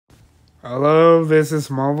Hello, this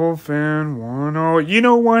is Marvel Fan 10. You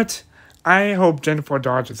know what? I hope Jennifer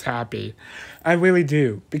Dodge is happy. I really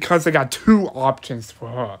do. Because I got two options for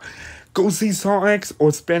her. Go see Saw X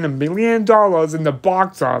or spend $1 million in the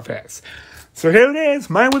box office. So here it is,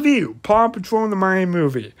 my review. PAW Patrol the Miami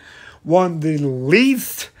movie. One of the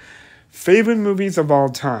least favorite movies of all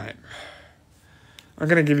time. I'm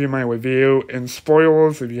going to give you my review. And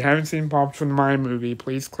spoilers, if you haven't seen PAW Patrol the Miami movie,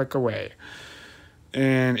 please click away.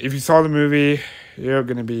 And if you saw the movie, you're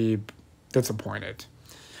going to be disappointed.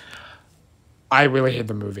 I really hate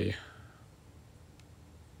the movie.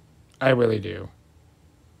 I really do.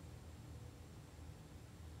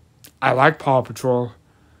 I like PAW Patrol,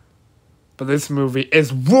 but this movie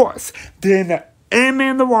is worse than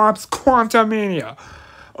Ant-Man the Wasp's Quantumania.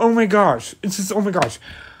 Oh my gosh. It's just, oh my gosh.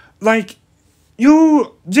 Like,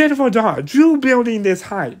 you, Jennifer Dodge, you building this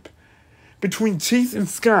hype between Chase and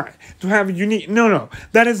Sky to have a unique... No,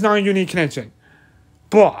 that is not a unique connection.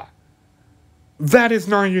 Blah. That is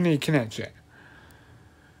not a unique connection.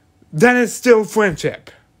 That is still friendship.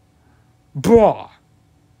 Blah.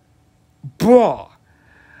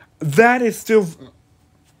 That is still...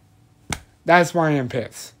 That's why I'm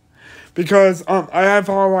pissed. Because I have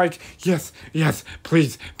all like, yes,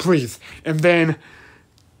 please. And then,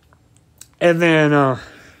 oh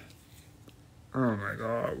my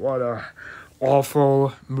god, what a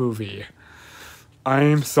awful movie. I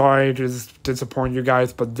am sorry to disappoint you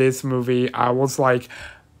guys, but this movie, I was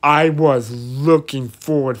looking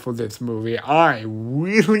forward for this movie. I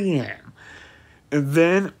really am. And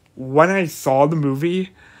then, when I saw the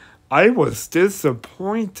movie, I was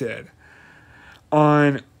disappointed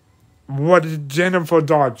on what Jennifer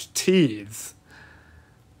Dodge teased.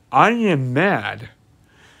 I am mad.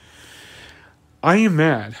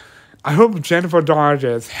 I hope Jennifer Dodge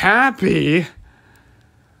is happy,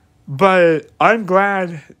 but I'm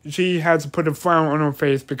glad she has put a frown on her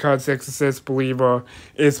face because Exorcist Believer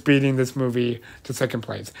is beating this movie to second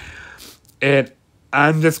place. And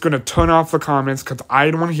I'm just going to turn off the comments because I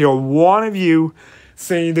don't want to hear one of you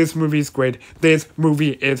saying this movie is great. This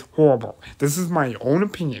movie is horrible. This is my own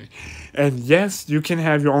opinion. And yes, you can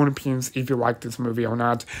have your own opinions if you like this movie or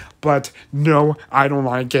not. But no, I don't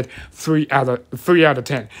like it. 3 out of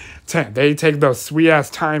 10. 10. They take the sweet ass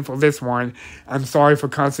time for this one. I'm sorry for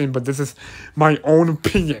cussing, but this is my own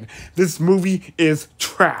opinion. This movie is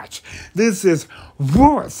trash. This is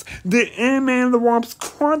worse than Ant-Man the Wasp's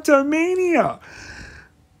Quantumania.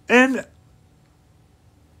 And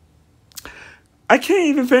I can't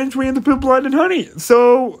even finish reading the Poop, Blood, and Honey.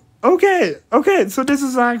 So, okay. So this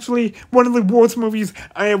is actually one of the worst movies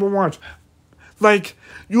I ever watched. Like,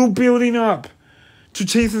 you're building up to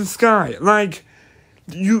Chase and Sky. Like,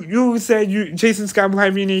 you said Chase and Sky will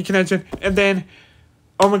have a unique connection. And then,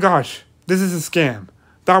 oh my gosh, this is a scam.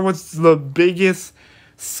 That was the biggest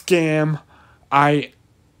scam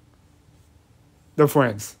They're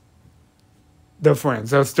friends.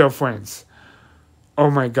 They're still friends.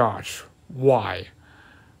 Oh my gosh. Why?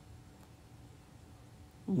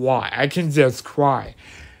 I can just cry.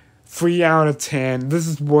 3 out of 10. This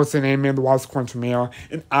is worse than Ant-Man the Wasp's Quantumania.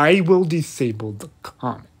 And I will disable the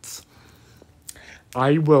comments.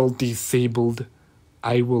 I will disable the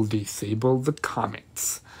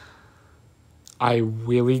comments. I'm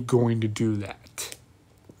really going to do that.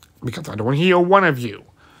 Because I don't want to hear one of you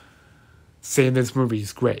saying this movie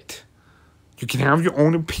is great. You can have your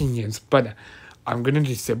own opinions, but I'm going to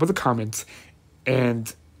disable the comments.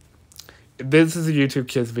 And this is a YouTube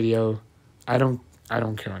Kids video. I don't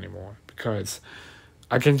care anymore. Because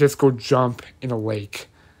I can just go jump in a lake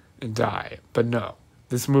and die. But no,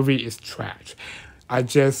 this movie is trash. I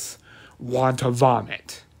just want to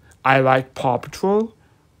vomit. I like PAW Patrol,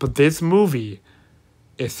 but this movie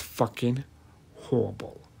is fucking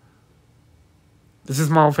horrible. This is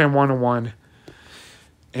Marvel Fan 101.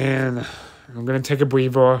 And I'm going to take a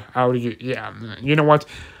breather out of you. Yeah, you know what?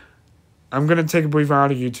 I'm going to take a breather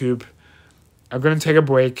out of YouTube. I'm going to take a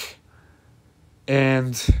break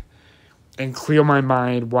and clear my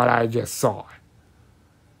mind what I just saw.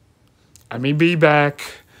 I may be back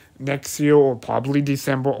next year or probably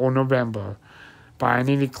December or November, but I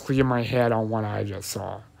need to clear my head on what I just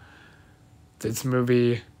saw. This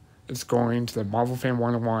movie is going to the Marvel Fan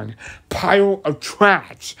 101 pile of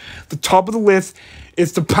trash. The top of the list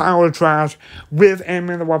is the pile of trash with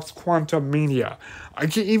Ant-Man the Wasp's Quantumania. I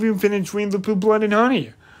can't even finish reading the Poop, Blood, and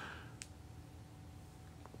Honey.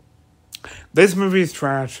 This movie is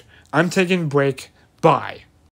trash. I'm taking a break. Bye.